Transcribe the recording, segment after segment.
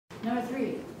Number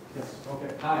 3. Yes,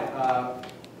 okay. Hi,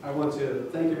 I want to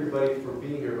thank everybody for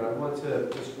being here, but I want to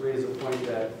just raise a point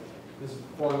that this is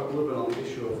following up a little bit on the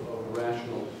issue of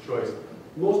rational choice.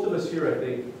 Most of us here, I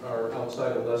think, are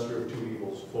outside the lesser of two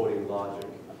evils, voting logic.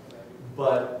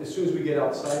 But as soon as we get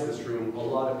outside this room, a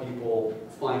lot of people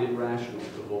find it rational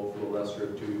to vote for the lesser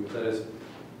of two evils. That is,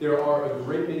 there are a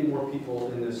great many more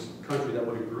people in this country that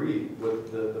would agree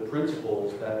with the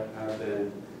principles that have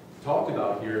been talked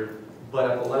about here, but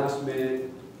at the last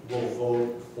minute will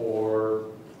vote for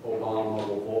Obama,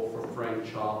 will vote for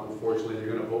Frank Chop. Unfortunately, they're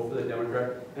going to vote for the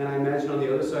Democrat. And I imagine on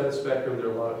the other side of the spectrum, there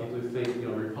are a lot of people who think,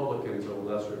 Republicans are the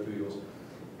lesser of two evils.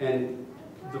 And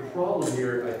the problem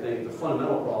here, I think, the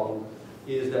fundamental problem,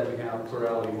 is that we have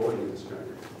plurality voting in this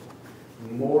country.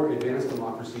 More advanced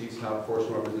democracies have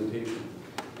proportional representation.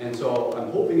 And so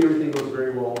I'm hoping everything goes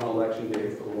very well on election day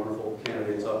for the wonderful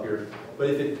candidates up here. But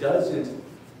if it doesn't,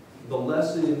 the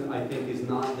lesson, I think, is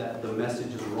not that the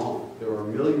message is wrong. There are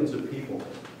millions of people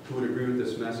who would agree with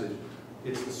this message.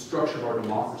 It's the structure of our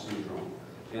democracy is wrong.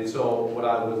 And so what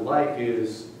I would like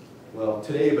is, well,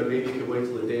 today, but maybe you could wait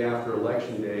till the day after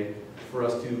election day, for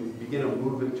us to begin a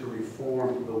movement to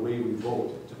reform the way we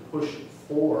vote, to push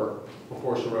for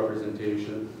proportional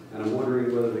representation. And I'm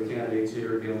wondering whether the candidates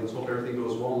here, again, let's hope everything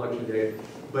goes well on election day.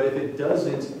 But if it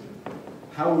doesn't,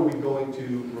 how are we going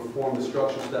to reform the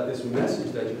structure so that this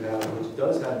message that you have, which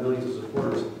does have millions of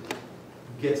supporters,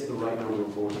 gets the right number of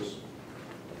voters?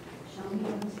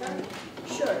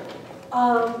 Sure.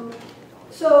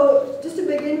 So just to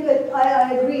begin with,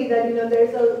 I agree that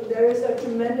there is a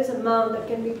tremendous amount that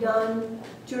can be done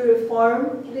to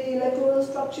reform the electoral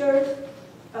structure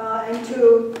and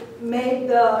to make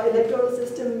the electoral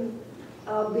system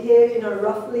behave in a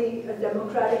roughly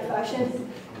democratic fashion,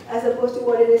 as opposed to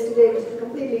what it is today, which is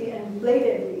completely and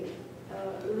blatantly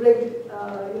rigged,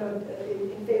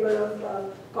 in favor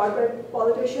of corporate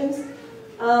politicians.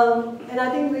 And I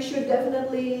think we should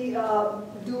definitely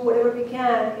do whatever we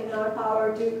can in our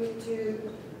power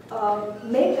to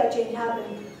make that change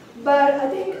happen. But I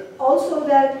think also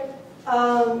that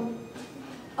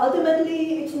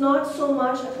ultimately it's not so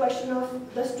much a question of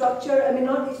the structure. I mean,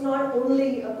 it's not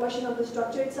only a question of the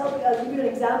structure itself. I'll give you an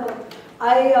example.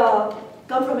 I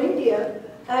come from India,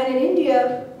 and in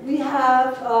India we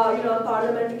have a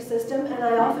parliamentary system, and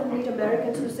I often meet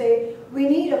Americans who say, we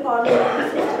need a parliamentary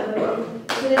system. I mean,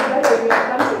 it is better in your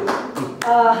country.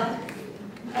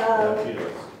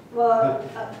 Well,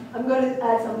 I'm going to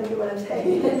add something to what I'm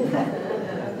saying.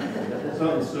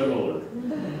 Something similar.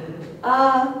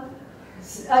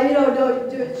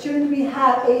 Shouldn't we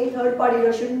have a third party,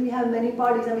 or shouldn't we have many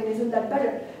parties? I mean, isn't that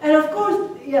better? And of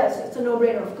course, yes, it's a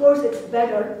no-brainer. Of course, it's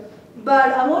better.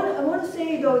 But I want to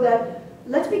say, though, that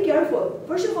let's be careful.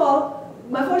 First of all,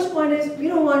 my first point is we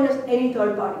don't want just any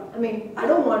third party. I mean, I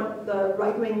don't want the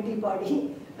right-wing Tea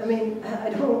Party. I mean, I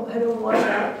don't want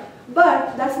that.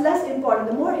 But that's less important.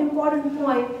 The more important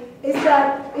point is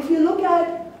that if you look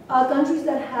at countries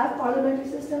that have parliamentary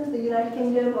systems, the United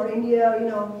Kingdom or India,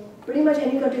 pretty much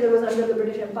any country that was under the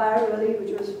British Empire, really,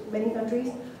 which was many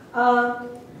countries,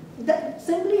 that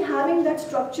simply having that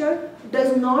structure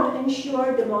does not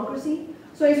ensure democracy.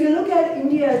 So if you look at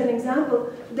India as an example,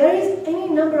 there is any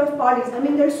number of parties. I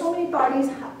mean, there's so many parties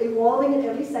evolving in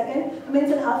every second. I mean,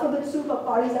 it's an alphabet soup of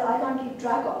parties that I can't keep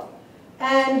track of.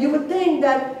 And you would think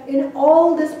that in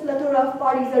all this plethora of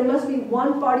parties, there must be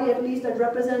one party at least that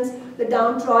represents the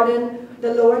downtrodden,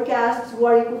 the lower castes who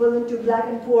are equivalent to black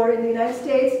and poor in the United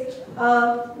States.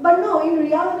 But no, in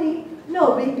reality,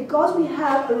 no, because we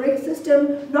have a rigged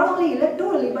system, not only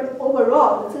electorally, but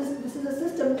overall. This is a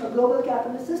system, a global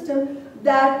capitalist system,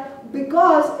 that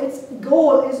because its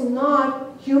goal is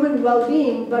not human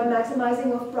well-being, but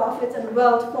maximizing of profits and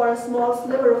wealth for a small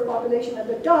sliver of population at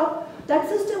the top, that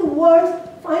system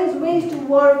finds ways to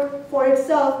work for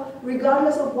itself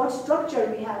regardless of what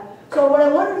structure we have. So what I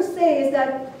wanted to say is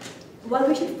that while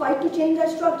we should fight to change that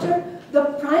structure, the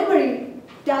primary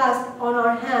task on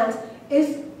our hands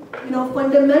is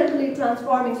fundamentally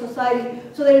transforming society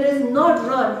so that it is not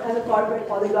run as a corporate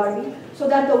oligarchy, so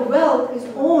that the wealth is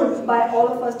owned by all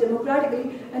of us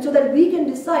democratically, and so that we can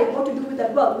decide what to do with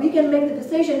that wealth. We can make the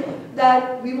decision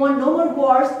that we want no more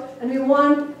wars, and we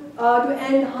want to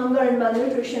end hunger and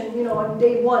malnutrition, on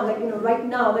day one, right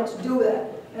now, let's do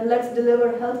that, and let's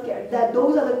deliver healthcare.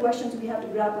 Those are the questions we have to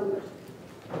grapple with.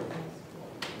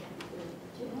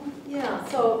 Yeah,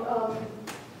 so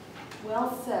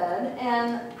well said,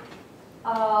 and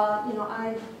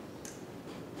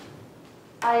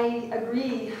I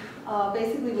agree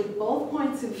basically with both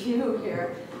points of view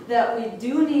here, that we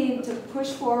do need to push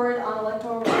forward on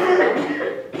electoral reform,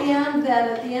 and that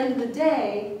at the end of the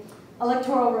day,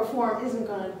 electoral reform isn't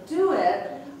going to do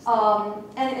it.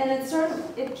 And it sort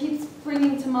of, it keeps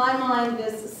bringing to my mind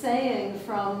this saying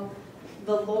from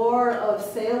the lore of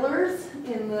sailors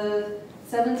in the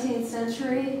 17th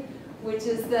century, which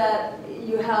is that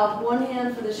you have one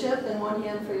hand for the ship and one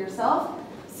hand for yourself.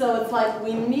 So it's like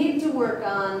we need to work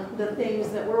on the things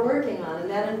that we're working on, and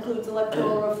that includes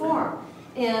electoral reform.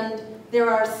 And there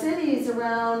are cities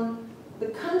around the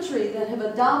country that have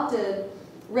adopted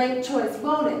ranked choice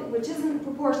voting, which isn't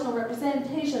proportional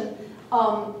representation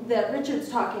that Richard's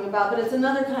talking about, but it's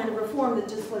another kind of reform that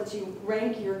just lets you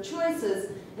rank your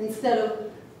choices instead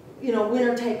of, you know,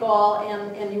 winner take all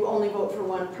and you only vote for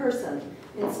one person.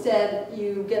 Instead,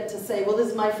 you get to say, well, this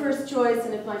is my first choice,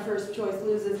 and if my first choice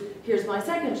loses, here's my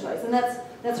second choice. And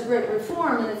that's a great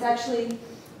reform, and it's actually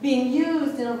being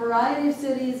used in a variety of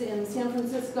cities, in San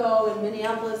Francisco, in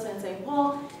Minneapolis, and St.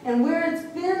 Paul. And where it's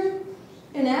been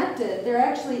enacted, there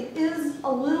actually is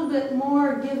a little bit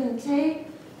more give and take.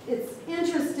 It's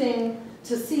interesting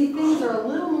to see things are a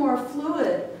little more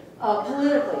fluid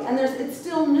politically. And it's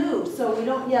still new, so we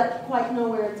don't yet quite know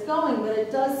where it's going, but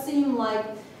it does seem like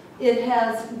it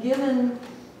has given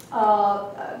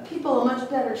people a much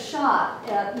better shot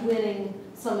at winning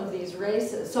some of these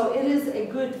races. So it is a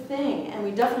good thing, and we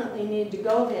definitely need to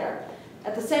go there.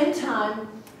 At the same time,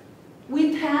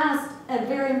 we passed a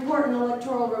very important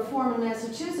electoral reform in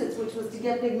Massachusetts, which was to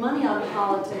get big money out of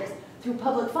politics through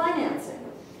public financing.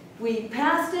 We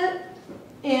passed it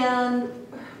and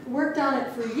worked on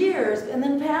it for years, and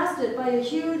then passed it by a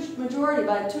huge majority,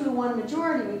 by a 2-to-1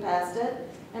 majority we passed it.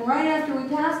 And right after we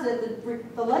passed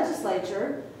it, the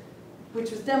legislature, which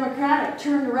was Democratic,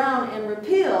 turned around and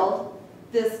repealed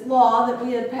this law that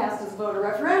we had passed as a voter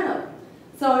referendum.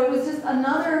 So it was just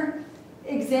another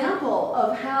example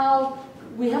of how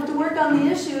we have to work on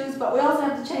the issues, but we also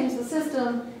have to change the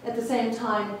system at the same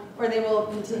time, or they will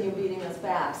continue beating us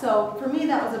back. So for me,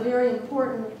 that was a very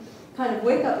important kind of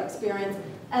wake-up experience.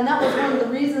 And that was one of the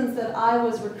reasons that I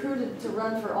was recruited to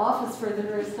run for office for the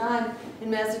first time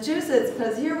in Massachusetts,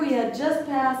 because here we had just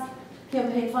passed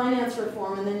campaign finance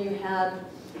reform, and then you had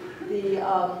the,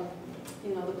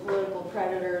 you know, the political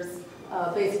predators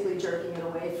basically jerking it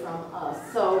away from us.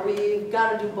 So we've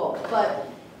got to do both. But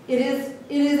it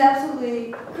is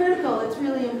absolutely critical. It's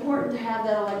really important to have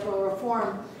that electoral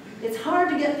reform. It's hard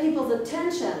to get people's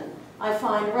attention, I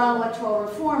find, around electoral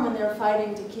reform when they're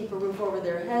fighting to keep a roof over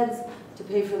their heads, to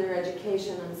pay for their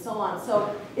education, and so on.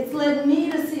 So it's led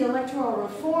me to see electoral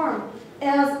reform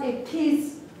as a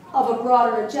piece of a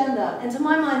broader agenda. And to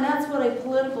my mind, that's what a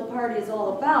political party is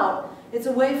all about. It's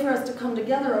a way for us to come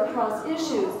together across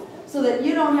issues so that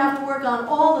you don't have to work on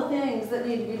all the things that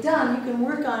need to be done. You can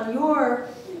work on your,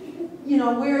 you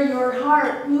know, where your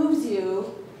heart moves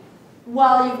you,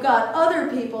 while you've got other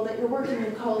people that you're working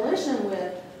in coalition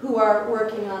with who are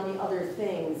working on the other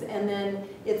things. And then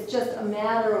it's just a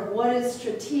matter of what is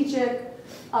strategic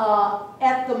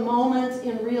at the moment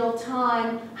in real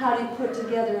time. How do you put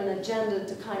together an agenda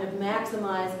to kind of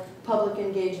maximize public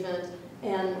engagement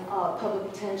and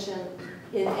public attention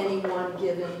in any one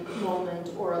given moment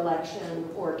or election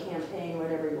or campaign,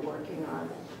 whatever you're working on.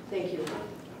 Thank you.